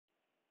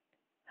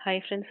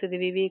Hi friends, இது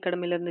விவி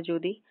அகாடமிலேருந்து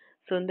ஜோதி.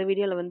 So இந்த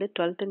வீடியோவில் வந்து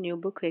 12th new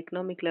book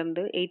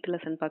எக்கனாமிக்லேருந்து 8th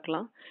lesson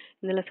பார்க்கலாம்.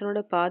 இந்த லெசனோட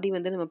பாதி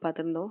வந்து நம்ம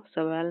பார்த்துருந்தோம்.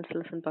 ஸோ பேலன்ஸ்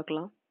லெசன்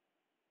பார்க்கலாம்.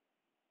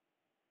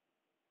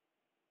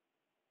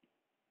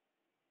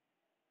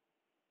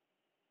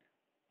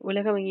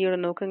 உலக வங்கியோட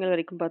நோக்கங்கள்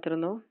வரைக்கும்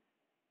பார்த்துருந்தோம்.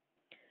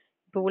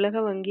 இப்போ உலக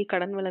வங்கி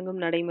கடன்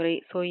வழங்கும் நடைமுறை.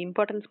 ஸோ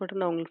இம்பார்ட்டன்ஸ்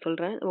மட்டும் நான் உங்களுக்கு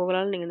சொல்கிறேன்.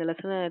 ஓவரால் நீங்கள் இந்த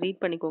லெசனை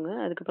ரீட் பண்ணிக்கோங்க.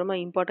 அதுக்கப்புறமா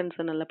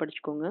இம்பார்ட்டன்ஸை நல்லா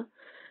படிச்சுக்கோங்க.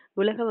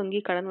 உலக வங்கி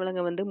கடன்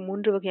வழங்க வந்து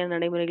 3 வகையான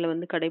நடைமுறைகளை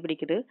வந்து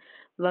கடைபிடிக்குது.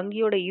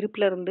 வங்கியோட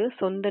இருப்பிலிருந்து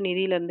சொந்த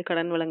நிதியிலிருந்து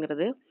கடன்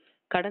வழங்குறது,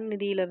 கடன்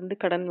நிதியிலிருந்து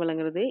கடன்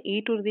வழங்குறது,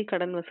 ஈட்டுறுதி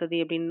கடன் வசதி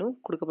அப்படின்னும்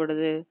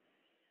கொடுக்கப்படுது.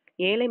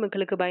 ஏழை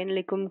மக்களுக்கு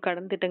பயனளிக்கும்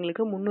கடன்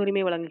திட்டங்களுக்கு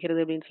முன்னுரிமை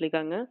வழங்குகிறது அப்படின்னு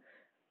சொல்லியிருக்காங்க.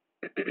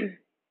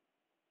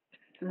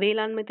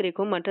 வேளாண்மை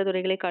துறைக்கும் மற்ற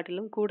துறைகளை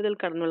காட்டிலும்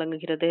கூடுதல் கடன்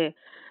வழங்குகிறது.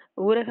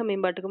 ஊரக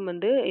மேம்பாட்டுக்கும்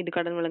வந்து இது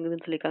கடன்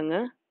வழங்குதுன்னு சொல்லியிருக்காங்க.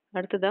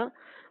 அடுத்ததா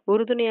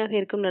உறுதுணையாக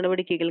இருக்கும்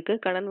நடவடிக்கைகளுக்கு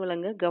கடன்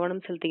வழங்க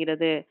கவனம்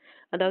செலுத்துகிறது.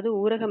 அதாவது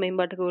ஊரக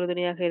மேம்பாட்டுக்கு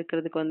உறுதுணையாக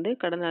இருக்கிறதுக்கு வந்து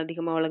கடன்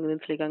அதிகமாக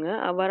வழங்குதுன்னு சொல்லியிருக்காங்க.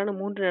 அவ்வாறான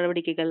 3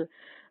 நடவடிக்கைகள்,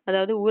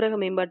 அதாவது ஊரக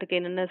மேம்பாட்டுக்கு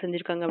என்னென்ன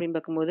செஞ்சிருக்காங்க அப்படின்னு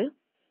பார்க்கும்போது,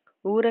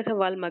 ஊரக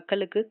வாழ்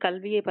மக்களுக்கு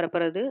கல்வியை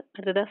பரப்புறது,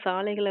 அடுத்ததா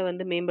சாலைகளை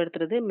வந்து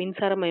மேம்படுத்துறது,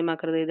 மின்சாரம்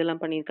மயமாக்குறது,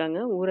 இதெல்லாம்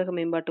பண்ணியிருக்காங்க ஊரக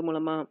மேம்பாட்டு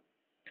மூலமா.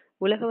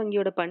 உலக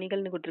வங்கியோட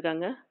பணிகள்னு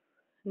கொடுத்துருக்காங்க.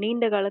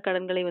 நீண்ட கால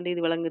கடன்களை வந்து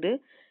இது வழங்குது.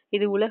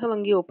 இது உலக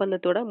வங்கி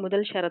ஒப்பந்தத்தோட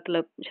முதல்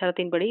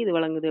ஷரத்தின்படி இது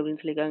வழங்குது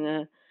அப்படின்னு சொல்லியிருக்காங்க.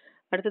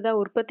 அடுத்ததா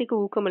உற்பத்திக்கு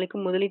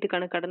ஊக்கமளிக்கும்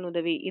முதலீட்டுக்கான கடன்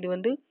உதவி. இது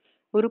வந்து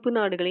உறுப்பு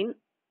நாடுகளின்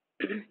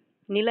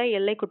நில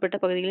எல்லைக்குட்பட்ட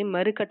பகுதிகளின்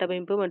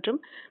மறுகட்டமைப்பு மற்றும்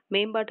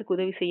மேம்பாட்டுக்கு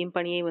உதவி செய்யும்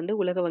பணியை வந்து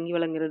உலக வங்கி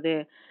வழங்குறது.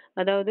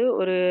 அதாவது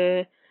ஒரு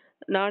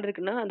நாடு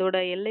இருக்குன்னா அதோட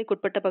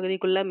எல்லைக்குட்பட்ட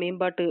பகுதிக்குள்ள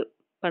மேம்பாட்டு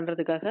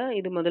பண்றதுக்காக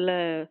இது முதல்ல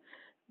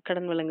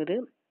கடன் வழங்குது.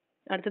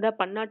 அடுத்ததா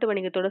பன்னாட்டு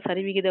வணிகத்தோட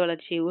சரிவிகித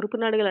வளர்ச்சி. உறுப்பு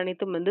நாடுகள்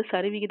அனைத்தும் வந்து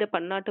சரிவிகித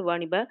பன்னாட்டு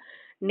வாணிப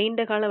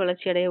நீண்ட கால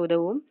வளர்ச்சி அடைய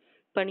உதவும்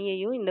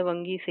பணியையும் இந்த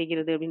வங்கி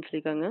செய்கிறது அப்படின்னு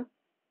சொல்லியிருக்காங்க.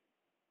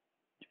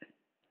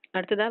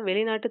 அடுத்ததா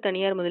வெளிநாட்டு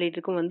தனியார்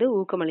முதலீட்டுக்கும் வந்து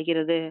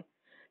ஊக்கமளிக்கிறது.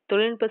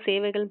 தொழில்நுட்ப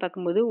சேவைகள்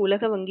பார்க்கும்போது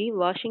உலக வங்கி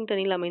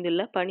வாஷிங்டனில்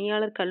அமைந்துள்ள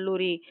பணியாளர்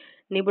கல்லூரி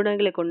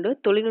நிபுணர்களை கொண்டு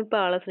தொழில்நுட்ப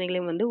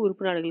ஆலோசனைகளையும் வந்து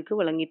உறுப்பு நாடுகளுக்கு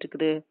வழங்கிட்டு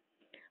இருக்குது.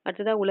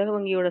 அடுத்ததா உலக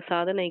வங்கியோட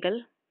சாதனைகள்.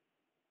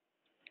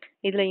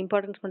 இதுல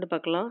இம்பார்ட்டன்ஸ் மட்டும்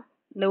பார்க்கலாம்.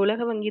 இந்த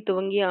உலக வங்கி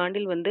துவங்கிய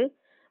ஆண்டில் வந்து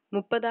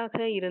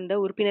 30ஆக இருந்த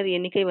உறுப்பினர்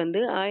எண்ணிக்கை வந்து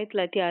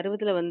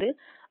 1960ல் வந்து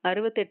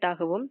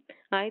 68ஆகவும்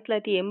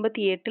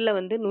 1988ல்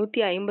வந்து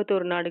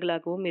 151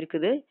 நாடுகளாகவும்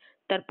இருக்குது.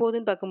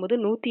 தற்போதுன்னு பார்க்கும்போது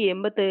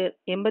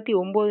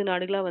 189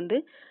 நாடுகளா வந்து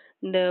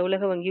இந்த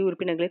உலக வங்கி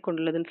உறுப்பினர்களை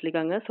கொண்டுள்ளதுன்னு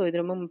சொல்லியிருக்காங்க. ஸோ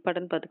இது ரொம்ப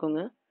இம்பார்ட்டன்ட்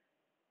பார்த்துக்கோங்க.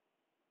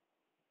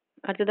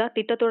 அடுத்ததா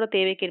திட்டத்தோட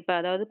தேவைக்கேற்ப,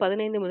 அதாவது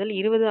 15 முதல்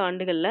 20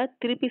 ஆண்டுகள்ல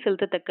திருப்பி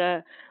செலுத்தத்தக்க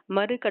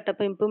மறு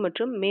கட்டமைப்பு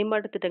மற்றும்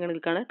மேம்பாட்டு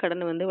திட்டங்களுக்கான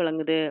கடனை வந்து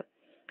வழங்குது.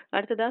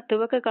 அடுத்ததா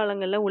துவக்க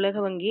காலங்கள்ல உலக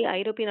வங்கி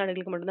ஐரோப்பிய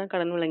நாடுகளுக்கு மட்டும்தான்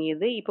கடன்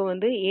வழங்கியது. இப்போ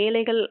வந்து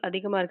ஏழைகள்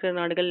அதிகமா இருக்கிற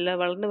நாடுகள்ல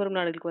வளர்ந்து வரும்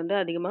நாடுகளுக்கு வந்து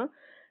அதிகமா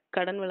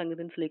கடன்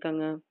வழங்குதுன்னு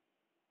சொல்லியிருக்காங்க.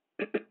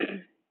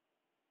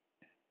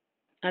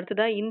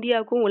 அடுத்ததா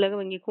இந்தியாவுக்கும் உலக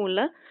வங்கிக்கும் உள்ள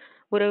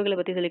உறவுகளை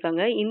பத்தி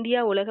சொல்லியிருக்காங்க. இந்தியா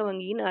உலக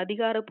வங்கியின்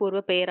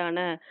அதிகாரப்பூர்வ பெயரான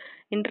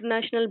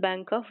international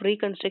bank of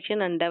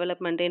reconstruction and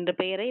development என்ற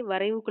பெயரை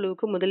வரைவு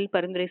குழுவுக்கு முதலில்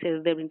பரிந்துரை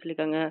செய்தது அப்படின்னு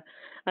சொல்லியிருக்காங்க.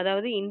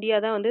 அதாவது இந்தியா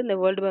தான் வந்து இந்த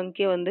வேர்ல்டு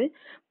பேங்கே வந்து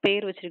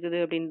பெயர் வச்சிருக்குது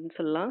அப்படின்னு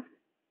சொல்லலாம்.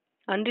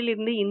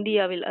 அன்றிலிருந்து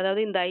இந்தியாவில்,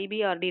 அதாவது இந்த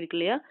ஐபிஆர்டி இருக்கு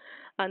இல்லையா,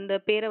 அந்த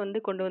பேரை வந்து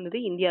கொண்டு வந்தது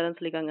இந்தியா தான்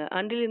சொல்லியிருக்காங்க.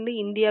 அன்றிலிருந்து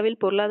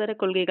இந்தியாவில் பொருளாதார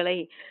கொள்கைகளை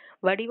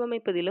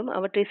வடிவமைப்பதிலும்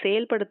அவற்றை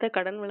செயல்படுத்த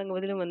கடன்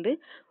வழங்குவதிலும் வந்து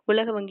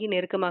உலக வங்கி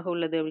நெருக்கமாக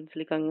உள்ளது அப்படின்னு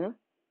சொல்லியிருக்காங்க.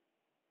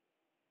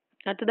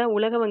 அடுத்ததான்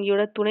உலக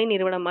வங்கியோட துணை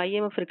நிறுவனம்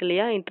IMF இருக்கு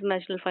இல்லையா,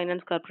 இன்டர்நேஷனல்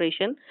ஃபைனான்ஸ்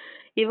கார்பரேஷன்.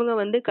 இவங்க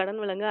வந்து கடன்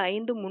வழங்க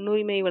 5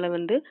 முன்னுரிமைகளை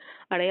வந்து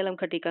அடையாளம்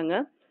கட்டியிருக்காங்க.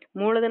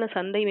 மூலதன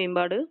சந்தை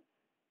மேம்பாடு,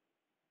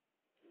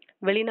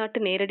 வெளிநாட்டு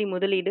நேரடி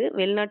முதலீடு,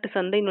 வெளிநாட்டு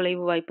சந்தை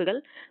நுழைவு வாய்ப்புகள்,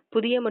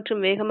 புதிய மற்றும்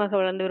வேகமாக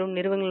வளர்ந்து வரும்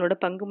நிறுவனங்களோட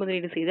பங்கு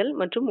முதலீடு செய்தல்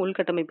மற்றும்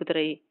உள்கட்டமைப்பு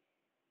துறை.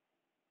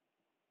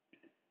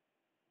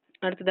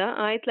 அடுத்ததா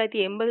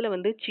 1980ல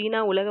வந்து சீனா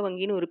உலக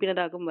வங்கியின்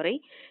உறுப்பினராகும் வரை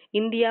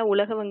இந்தியா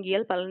உலக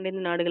வங்கியால்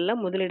பலனடைந்த நாடுகள்ல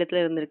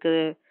முதலிடத்துல இருந்திருக்கு.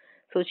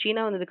 ஸோ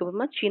சீனா வந்ததுக்கு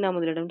அப்புறமா சீனா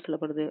முதலிடம்னு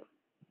சொல்லப்படுது.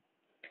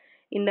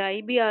 இந்த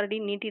ஐபிஆர்டி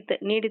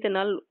நீடித்த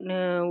நாள்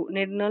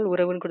நெடுநாள்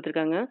உறவுன்னு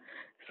கொடுத்துருக்காங்க.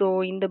 ஸோ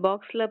இந்த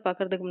பாக்ஸ்ல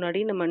பார்க்கறதுக்கு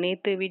முன்னாடி நம்ம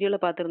நேற்று வீடியோல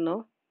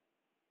பார்த்துருந்தோம்.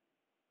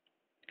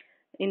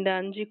 இந்த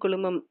 5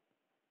 குழுமம்,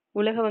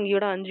 உலக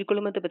வங்கியோட 5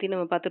 குழுமத்தை பத்தி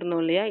நம்ம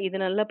பார்த்துருந்தோம் இல்லையா, இது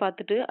நல்லா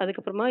பார்த்துட்டு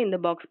அதுக்கப்புறமா இந்த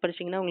பாக்ஸ்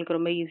படிச்சீங்கன்னா உங்களுக்கு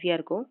ரொம்ப ஈஸியா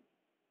இருக்கும்.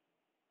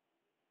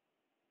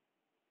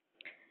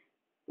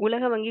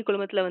 உலக வங்கி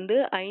குழுமத்துல வந்து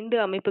 5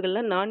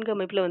 அமைப்புகள்ல 4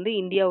 அமைப்புல வந்து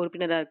இந்தியா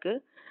உறுப்பினரா இருக்கு.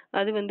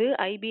 அது வந்து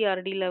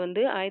IBRDல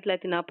வந்து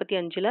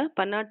 1945ல,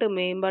 பன்னாட்டு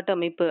மேம்பாட்டு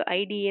அமைப்பு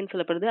IDAன்னு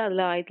சொல்லப்படுது,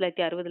 அதுல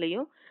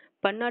 1960லையும்,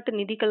 பன்னாட்டு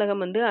நிதி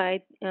கழகம் வந்து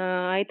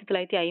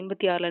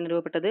 1956ல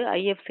நிறுவப்பட்டது,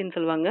 IFCன்னு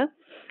சொல்லுவாங்க,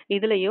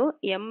 இதுலயும்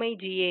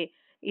MIGA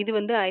இது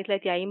வந்து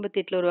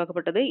 1958ல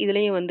உருவாக்கப்பட்டது,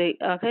 இதுலயும் வந்து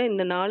ஆக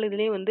இந்த 4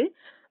 இதுலயும் வந்து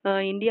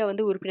இந்தியா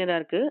வந்து உறுப்பினரா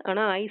இருக்கு.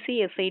 ஆனா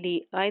ICSID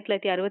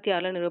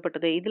 1966ல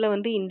நிறுவப்பட்டது, இதுல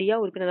வந்து இந்தியா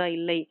உறுப்பினரா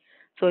இல்லை.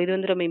 ஸோ இது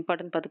வந்து ரொம்ப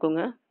இம்பார்ட்டன்ட்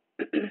பார்த்துக்கோங்க.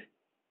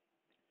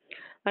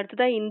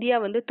 அடுத்ததா இந்தியா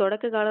வந்து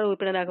தொடக்க கால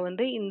உறுப்பினராக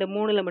வந்து இந்த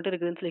 3ல மட்டும்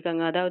இருக்குதுன்னு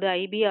சொல்லியிருக்காங்க. அதாவது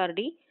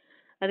IBRD,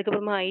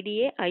 அதுக்கப்புறமா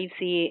ஐடிஏ,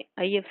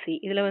 ஐஎஃப்சி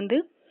இதில் வந்து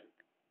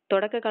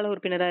தொடக்க கால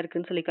உறுப்பினராக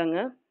இருக்குன்னு சொல்லியிருக்காங்க.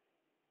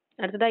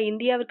 அடுத்ததா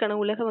இந்தியாவிற்கான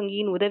உலக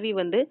வங்கியின் உதவி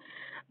வந்து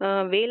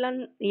வேளாண்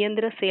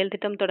இயந்திர செயல்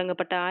திட்டம்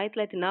தொடங்கப்பட்ட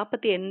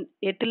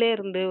 1948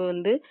 இருந்து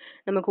வந்து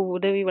நமக்கு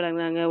உதவி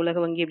வழங்கினாங்க உலக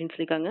வங்கி அப்படின்னு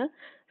சொல்லியிருக்காங்க.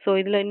 ஸோ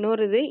இதில்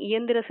இன்னொரு இது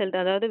இயந்திர செயல்,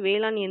 அதாவது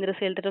வேளாண் இயந்திர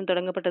செயல் திட்டம்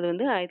தொடங்கப்பட்டது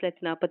வந்து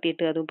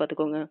 1948, அதுவும்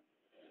பார்த்துக்கோங்க.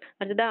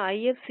 அடுத்ததா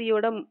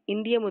ஐஎஃப்சியோட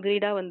இந்திய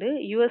முதலீடாக வந்து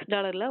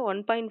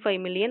 $1.5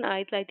 மில்லியன்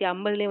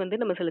 1950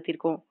 வந்து நம்ம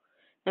செலுத்தியிருக்கோம்.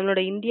 நம்மளோட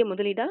இந்திய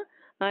முதலீடா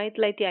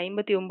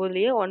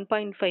 1959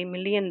 $1.5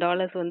 மில்லியன்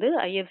வந்து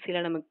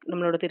ஐஎஃப்சியில்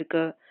நம்மளோடது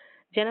இருக்கு.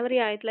 ஜனவரி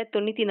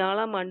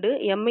 1994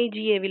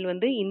 எம்ஐஜிஏவில்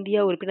வந்து இந்தியா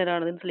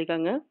உறுப்பினரானதுன்னு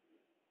சொல்லியிருக்காங்க.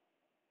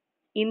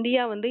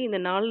 இந்தியா வந்து இந்த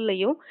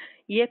நாளிலையும்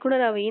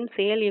இயக்குனர் அவையின்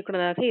செயல்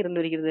இயக்குனராக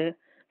இருந்து வருகிறது.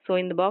 ஸோ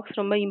இந்த பாக்ஸ்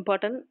ரொம்ப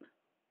இம்பார்ட்டன்ட்,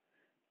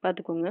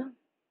 பார்த்துக்கோங்க.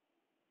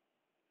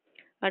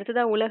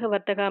 அடுத்ததா உலக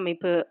வர்த்தக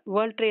அமைப்பு,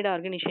 வேர்ல்ட் ட்ரேட்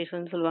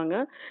ஆர்கனைசேஷன் சொல்லுவாங்க.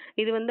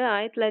 இது வந்து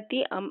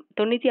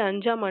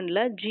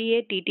 1995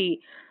 GATT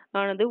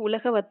ஆனது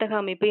உலக வர்த்தக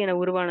அமைப்பு என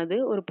உருவானது.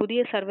 ஒரு புதிய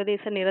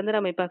சர்வதேச நிரந்தர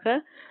அமைப்பாக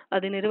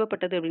அது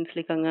நிறுவப்பட்டது அப்படின்னு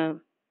சொல்லியிருக்காங்க.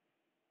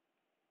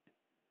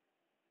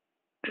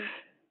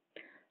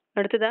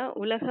 அடுத்ததா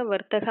உலக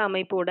வர்த்தக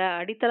அமைப்போட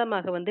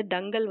அடித்தளமாக வந்து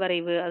டங்கல்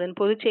வரைவு, அதன்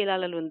பொதுச்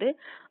செயலாளர் வந்து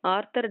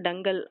ஆர்த்தர்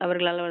டங்கல்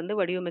அவர்களால் வந்து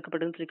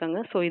வடிவமைக்கப்பட்டதுன்னு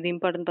சொல்லியிருக்காங்க. ஸோ இது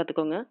இம்பார்ட்டன்ட்,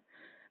 பார்த்துக்கோங்க.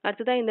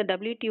 அடுத்ததா இந்த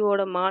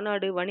WTOட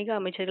மாநாடு வணிக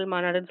அமைச்சர்கள்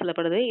மாநாடுன்னு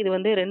சொல்லப்படுது. இது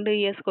வந்து 2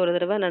 இயர்ஸ்க்கு ஒரு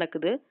தடவை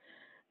நடக்குது.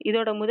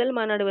 இதோட முதல்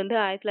மாநாடு வந்து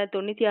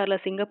 1996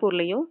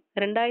 சிங்கப்பூர்லையும்,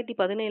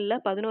 2017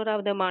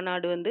 11வது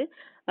மாநாடு வந்து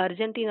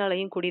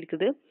அர்ஜென்டினாலையும்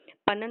கூடியிருக்குது.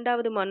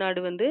 12வது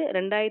மாநாடு வந்து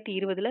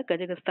 2020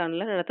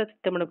 கஜகஸ்தான்ல நடத்த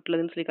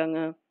திட்டமிடப்பட்டுள்ளதுன்னு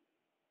சொல்லியிருக்காங்க.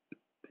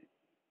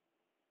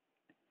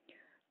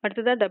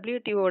 அடுத்ததா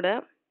WTOட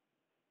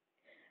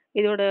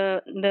இதோட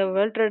இந்த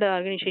வேர்ல்ட் ட்ரேட்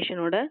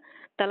ஆர்கனைசேஷனோட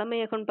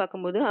தலைமையகம்னு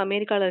பார்க்கும்போது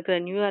அமெரிக்காவில் இருக்கிற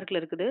நியூயார்க்கில்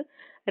இருக்குது.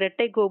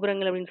 ரெட்டை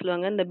கோபுரங்கள் அப்படின்னு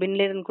சொல்லுவாங்க. இந்த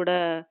பின்லேடன் கூட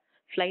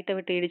ஃப்ளைட்டை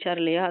விட்டு இடிச்சார்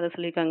இல்லையா, அதை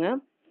சொல்லியிருக்காங்க.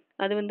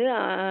 அது வந்து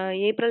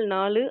ஏப்ரல்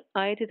 4,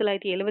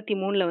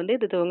 1973 வந்து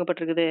இது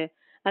துவங்கப்பட்டிருக்குது.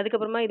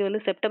 அதுக்கப்புறமா இது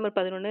வந்து செப்டம்பர்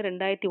 11,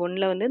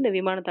 2001 வந்து இந்த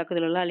விமான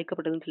தாக்குதல் எல்லாம்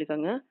அளிக்கப்பட்டதுன்னு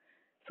சொல்லியிருக்காங்க.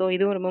 ஸோ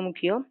இதுவும் ரொம்ப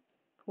முக்கியம்.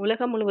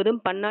 உலகம்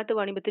முழுவதும் பன்னாட்டு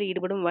வாணிபத்தில்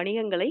ஈடுபடும்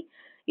வணிகங்களை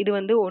இது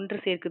வந்து ஒன்று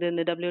சேர்க்குது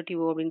இந்த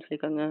WTO அப்படின்னு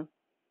சொல்லியிருக்காங்க.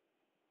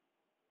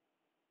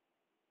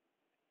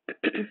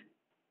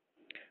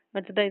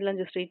 அடுத்ததான் இதெல்லாம்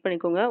ஜஸ்ட் ரீட்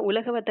பண்ணிக்கோங்க.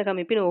 உலக வர்த்தக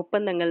அமைப்பின்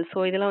ஒப்பந்தங்கள். ஸோ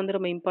இதெல்லாம் வந்து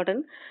ரொம்ப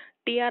இம்பார்ட்டன்ட்.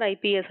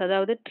 TRIPS,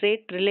 அதாவது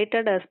trade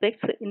related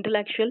aspects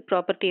intellectual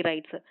property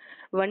rights,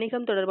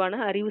 வணிகம் தொடர்பான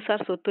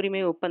அறிவுசார்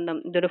சொத்துரிமை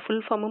ஒப்பந்தம். இதோட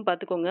ஃபுல் ஃபார்மும்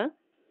பார்த்துக்கோங்க.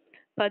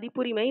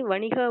 பதிப்புரிமை,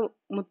 வணிக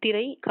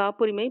முத்திரை,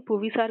 காப்புரிமை,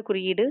 புவிசார்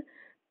குறியீடு,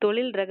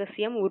 தொழில்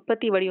ரகசியம்,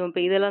 உற்பத்தி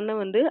வடிவமைப்பு இதெல்லாம்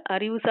தான் வந்து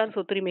அறிவுசார்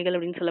சொத்துரிமைகள்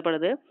அப்படின்னு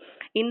சொல்லப்படுது.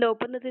 இந்த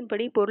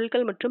ஒப்பந்தத்தின்படி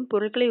பொருட்கள் மற்றும்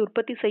பொருட்களை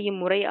உற்பத்தி செய்யும்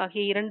முறை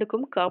ஆகிய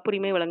இரண்டுக்கும்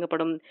காப்புரிமை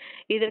வழங்கப்படும்.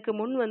 இதற்கு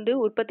முன் வந்து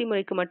உற்பத்தி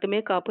முறைக்கு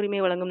மட்டுமே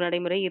காப்புரிமை வழங்கும்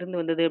நடைமுறை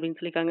இருந்து வந்தது அப்படின்னு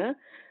சொல்லியிருக்காங்க.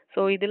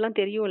 ஸோ இதெல்லாம்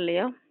தெரியும்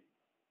இல்லையா.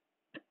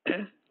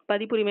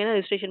 பதிப்புரிமைனா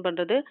ரெஜிஸ்ட்ரேஷன்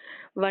பண்ணுறது,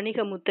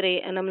 வணிக முத்திரை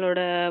நம்மளோட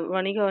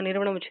வணிக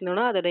நிறுவனம்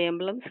வச்சுருந்தோம்னா அதோட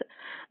எம்பளம்ஸ்,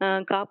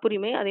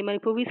 காப்புரிமை, அதே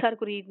மாதிரி புவிசார்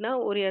குறியீடுனா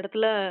ஒரு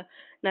இடத்துல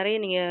நிறைய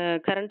நீங்கள்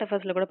கரண்ட்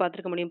அஃபேர்ஸில் கூட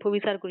பார்த்துருக்க முடியும்.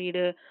 புவிசார்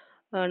குறியீடு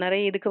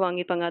நிறைய இதுக்கு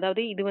வாங்கியிருப்பாங்க.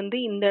 அதாவது இது வந்து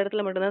இந்த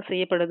இடத்துல மட்டும்தான்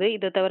செய்யப்படுது,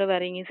 இதை தவிர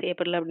வேற எங்கேயும்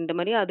செய்யப்படல அப்படின்ற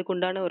மாதிரி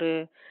அதுக்குண்டான ஒரு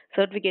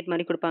சர்டிஃபிகேட்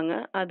மாதிரி கொடுப்பாங்க.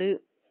 அது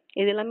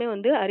இது எல்லாமே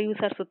வந்து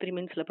அறிவுசார்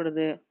சொத்துரிமைன்னு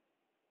சொல்லப்படுது.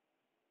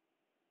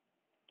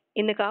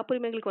 இந்த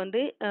காப்புரிமைகளுக்கு வந்து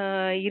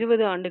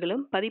 20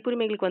 ஆண்டுகளும்,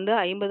 பதிப்புரிமைகளுக்கு வந்து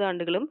 50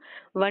 ஆண்டுகளும்,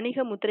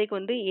 வணிக முத்திரைக்கு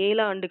வந்து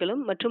 7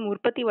 ஆண்டுகளும் மற்றும்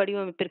உற்பத்தி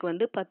வடிவமைப்பிற்கு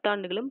வந்து 10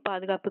 ஆண்டுகளும்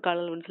பாதுகாப்பு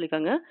கால அளவுன்னு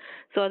சொல்லியிருக்காங்க.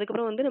 ஸோ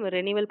அதுக்கப்புறம் வந்து நம்ம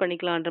ரெனிவல்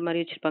பண்ணிக்கலான்ற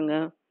மாதிரி வச்சிருப்பாங்க.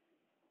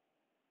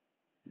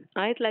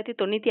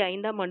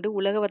 1995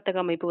 உலக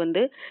வர்த்தக அமைப்பு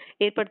வந்து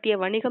ஏற்படுத்திய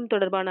வணிகம்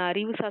தொடர்பான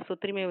அறிவுசார்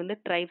சொத்துரிமை வந்து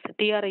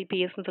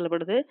TRIPS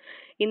சொல்லப்படுது.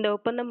 இந்த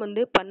ஒப்பந்தம்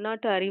வந்து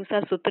பன்னாட்டு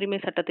அறிவுசார் சொத்துரிமை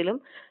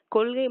சட்டத்திலும்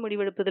கொள்கை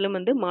முடிவெடுப்பதிலும்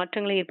வந்து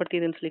மாற்றங்களை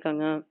ஏற்படுத்தியதுன்னு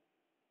சொல்லியிருக்காங்க.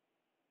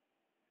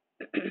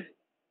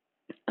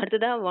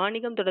 அடுத்ததா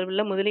வாணிகம்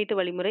தொடர்புள்ள முதலீட்டு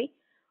வழிமுறை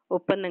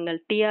ஒப்பந்தங்கள்,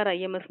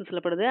 TRIMS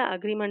சொல்லப்படுது.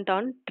 Agreement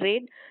on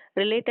trade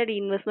related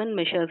investment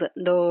measures.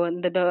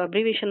 இந்த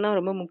அப்ரிவேஷன் தான்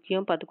ரொம்ப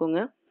முக்கியம்,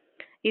 பார்த்துக்கோங்க.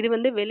 இது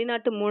வந்து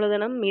வெளிநாட்டு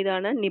மூலதனம்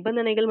மீதான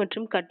நிபந்தனைகள்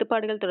மற்றும்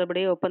கட்டுப்பாடுகள்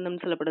தொடர்புடைய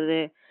ஒப்பந்தம் சொல்லப்படுது.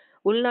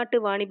 உள்நாட்டு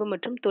வாணிபம்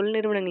மற்றும் தொழில்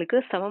நிறுவனங்களுக்கு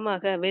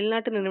சமமாக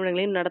வெளிநாட்டு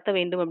நிறுவனங்களையும் நடத்த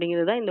வேண்டும்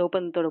அப்படிங்கிறது தான் இந்த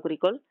ஒப்பந்தத்தோட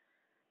குறிக்கோள்.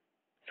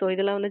 ஸோ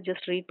இதெல்லாம் வந்து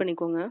ஜஸ்ட் ரீட்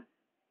பண்ணிக்கோங்க.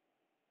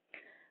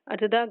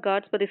 அடுத்ததாக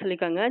காட்ஸ் பற்றி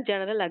சொல்லியிருக்காங்க.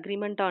 General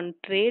agreement on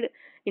trade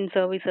in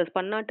services,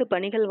 பன்னாட்டு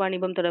பணிகள்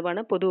வாணிபம்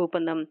தொடர்பான பொது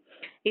ஒப்பந்தம்.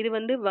 இது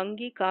வந்து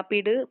வங்கி,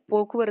 காப்பீடு,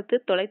 போக்குவரத்து,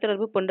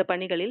 தொலைத்தொடர்பு போன்ற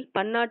பணிகளில்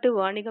பன்னாட்டு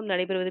வாணிகம்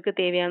நடைபெறுவதற்கு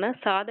தேவையான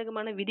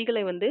சாதகமான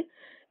விதிகளை வந்து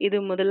இது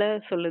முதல்ல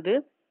சொல்லுது.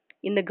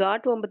 இந்த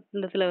காட்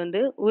ஒப்பந்தத்தில் வந்து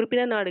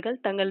உறுப்பினர் நாடுகள்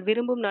தங்கள்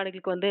விரும்பும்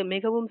நாடுகளுக்கு வந்து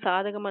மிகவும்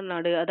சாதகமான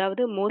நாடு,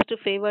 அதாவது மோஸ்ட்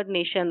ஃபேவர்ட்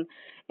நேஷன்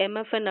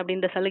MFN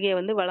அப்படின்ற சலுகையை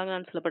வந்து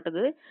வழங்கலாம்னு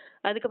சொல்லப்பட்டது.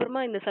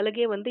 அதுக்கப்புறமா இந்த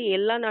சலுகையை வந்து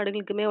எல்லா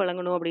நாடுகளுக்குமே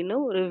வழங்கணும் அப்படின்னு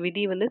ஒரு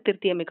விதி வந்து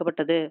திருத்தி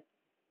அமைக்கப்பட்டது.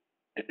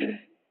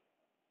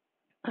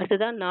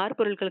 அடுத்ததான் நார்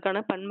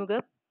பொருட்களுக்கான பன்முக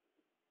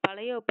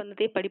பழைய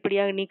ஒப்பந்தத்தை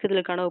படிப்படியாக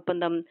நீக்குதலுக்கான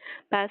ஒப்பந்தம்,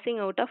 passing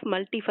out of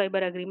multi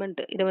fibre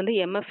agreement, இதை வந்து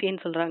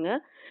எம்எஃப்ஏன்னு சொல்றாங்க.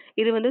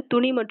 இது வந்து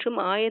துணி மற்றும்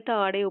ஆயத்த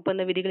ஆடை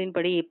ஒப்பந்த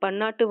விதிகளின்படி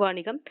பன்னாட்டு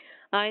வாணிகம்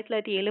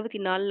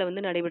 1974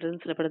 வந்து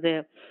நடைபெற்றதுன்னு சொல்லப்படுது.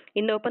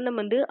 இந்த ஒப்பந்தம்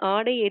வந்து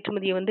ஆடை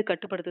ஏற்றுமதியை வந்து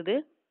கட்டுப்படுத்துது.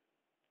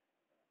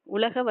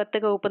 உலக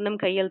வர்த்தக ஒப்பந்தம்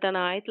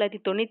கையெழுத்தான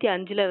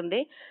 1995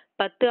 இருந்தே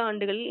 10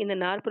 ஆண்டுகளில் இந்த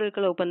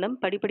நாற்பொருட்கள் ஒப்பந்தம்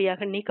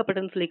படிப்படியாக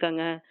நீக்கப்பட்டதுன்னு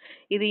சொல்லியிருக்காங்க.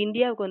 இது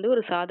இந்தியாவுக்கு வந்து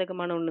ஒரு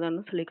சாதகமான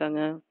ஒண்ணுதான்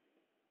சொல்லியிருக்காங்க.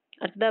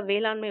 அடுத்ததா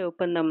வேளாண்மை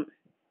ஒப்பந்தம்.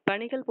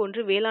 பணிகள்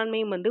போன்று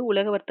வேளாண்மையும் வந்து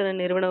உலக வர்த்தக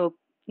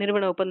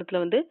நிறுவன ஒப்பந்தத்துல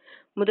வந்து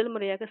முதல்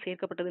முறையாக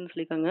சேர்க்கப்பட்டதுன்னு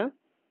சொல்லியிருக்காங்க.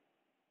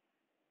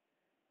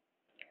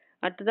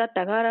 அடுத்ததா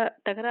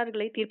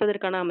தகராறுகளை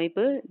தீர்ப்பதற்கான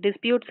அமைப்பு,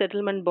 டிஸ்பியூட்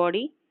செட்டில்மெண்ட்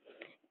பாடி.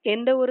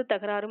 எந்த ஒரு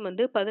தகராறும்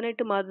வந்து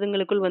 18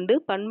 மாதங்களுக்குள் வந்து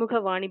பன்முக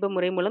வாணிப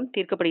முறை மூலம்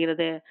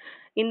தீர்க்கப்படுகிறது.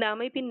 இந்த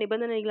அமைப்பின்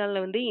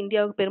நிபந்தனைகளால வந்து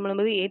இந்தியாவுக்கு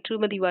பெருமளவு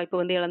ஏற்றுமதி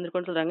வாய்ப்பு வந்து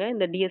இழந்திருக்கும்னு சொல்றாங்க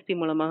இந்த டிஎஸ்பி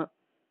மூலமா.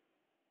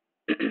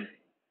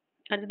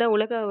 அடுத்ததான்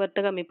உலக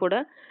வர்த்தக அமைப்போட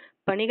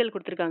பணிகள்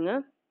கொடுத்திருக்காங்க.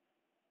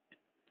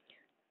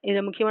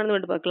 இதுல முக்கியமானது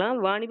மட்டும் பார்க்கலாம்.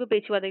 வாணிப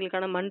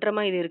பேச்சுவார்த்தைகளுக்கான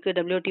மன்றமா இது இருக்கு,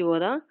 WTO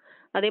தான்.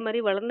 அதே மாதிரி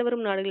வளர்ந்து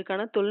வரும்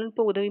நாடுகளுக்கான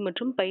தொழில்நுட்ப உதவி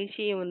மற்றும்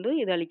பயிற்சியை வந்து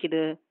இது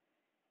அளிக்குது.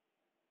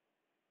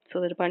 ஸோ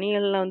அதோட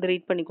பணிகள்லாம் வந்து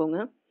ரீட் பண்ணிக்கோங்க.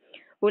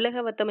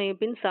 உலக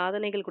வர்த்தமைப்பின்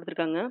சாதனைகள்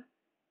கொடுத்திருக்காங்க.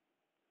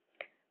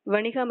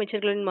 வணிக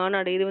அமைச்சர்களின்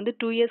மாநாடு, இது வந்து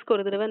 2 இயர்ஸ்க்கு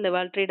ஒரு தடவை இந்த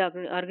வேர்ல்ட் ட்ரேட்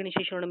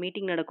ஆர்கனைசேஷனோட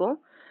மீட்டிங் நடக்கும்.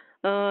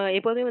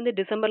 எப்போதுமே வந்து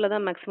டிசம்பர்ல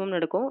தான் மேக்ஸிமம்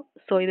நடக்கும்.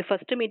 ஸோ இது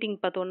ஃபர்ஸ்ட் மீட்டிங்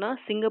பார்த்தோம்னா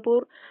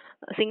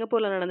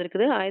சிங்கப்பூர்ல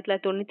நடந்திருக்குது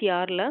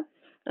 1996ல,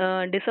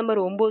 டிசம்பர்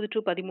 9 to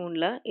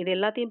 13ல. இது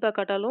எல்லாத்தையும்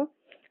பார்க்காட்டாலும்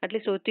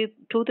அட்லீஸ்ட் ஒரு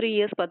 2-3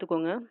 இயர்ஸ்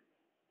பார்த்துக்கோங்க.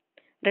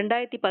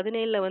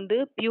 2017ல வந்து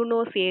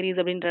பியூனோஸ்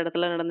ஏரிஸ் அப்படின்ற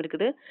இடத்துல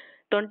நடந்திருக்குது.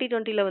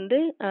 2020ல வந்து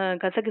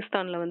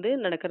கசகிஸ்தான்ல வந்து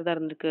நடக்கிறதா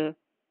இருந்திருக்கு.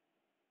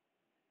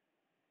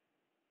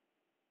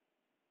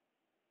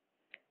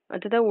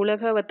 அடுத்ததான்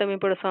உலக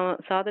வர்த்தமைப்போட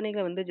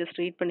சாதனைகளை வந்து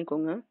ஜஸ்ட் ரீட்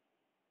பண்ணிக்கோங்க.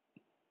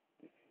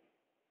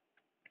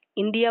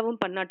 இந்தியாவும்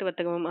பன்னாட்டு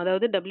வர்த்தகமும்,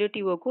 அதாவது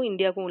WTOக்கும்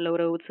இந்தியாவுக்கும் உள்ள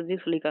உறவு சுற்றி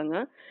சொல்லியிருக்காங்க.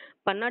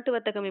 பன்னாட்டு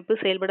வர்த்தக அமைப்பு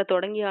செயல்பட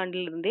தொடங்கிய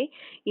ஆண்டிலிருந்தே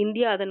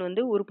இந்தியா அதன்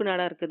வந்து உறுப்பு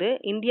நாடா இருக்குது.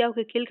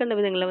 இந்தியாவுக்கு கீழ்கண்ட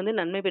விதங்களை வந்து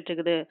நன்மை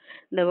பெற்றிருக்குது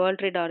இந்த வேர்ல்ட்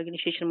ட்ரேட்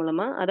ஆர்கனைசேஷன்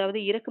மூலமா. அதாவது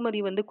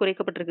இறக்குமதி வந்து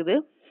குறைக்கப்பட்டிருக்குது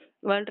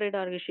வேர்ல்ட் ட்ரேட்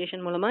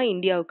ஆர்கனைசேஷன் மூலமா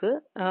இந்தியாவுக்கு.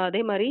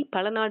 அதே மாதிரி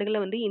பல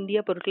நாடுகளில் வந்து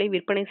இந்தியா பொருட்களை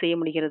விற்பனை செய்ய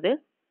முடிகிறது.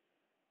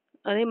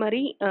 அதே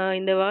மாதிரி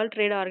இந்த வேர்ல்ட்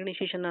ட்ரேட்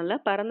ஆர்கனைசேஷனால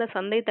பரந்த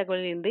சந்தை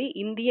தகவலிலிருந்து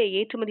இந்திய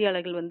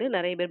ஏற்றுமதியாளர்கள் வந்து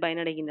நிறைய பேர்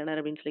பயனடைகின்றனர்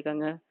அப்படின்னு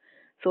சொல்லியிருக்காங்க.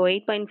 ஸோ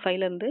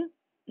 8.5ல இருந்து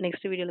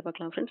நெக்ஸ்ட் வீடியோவில்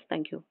பார்க்கலாம் ஃப்ரெண்ட்ஸ்.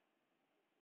 தேங்க்யூ.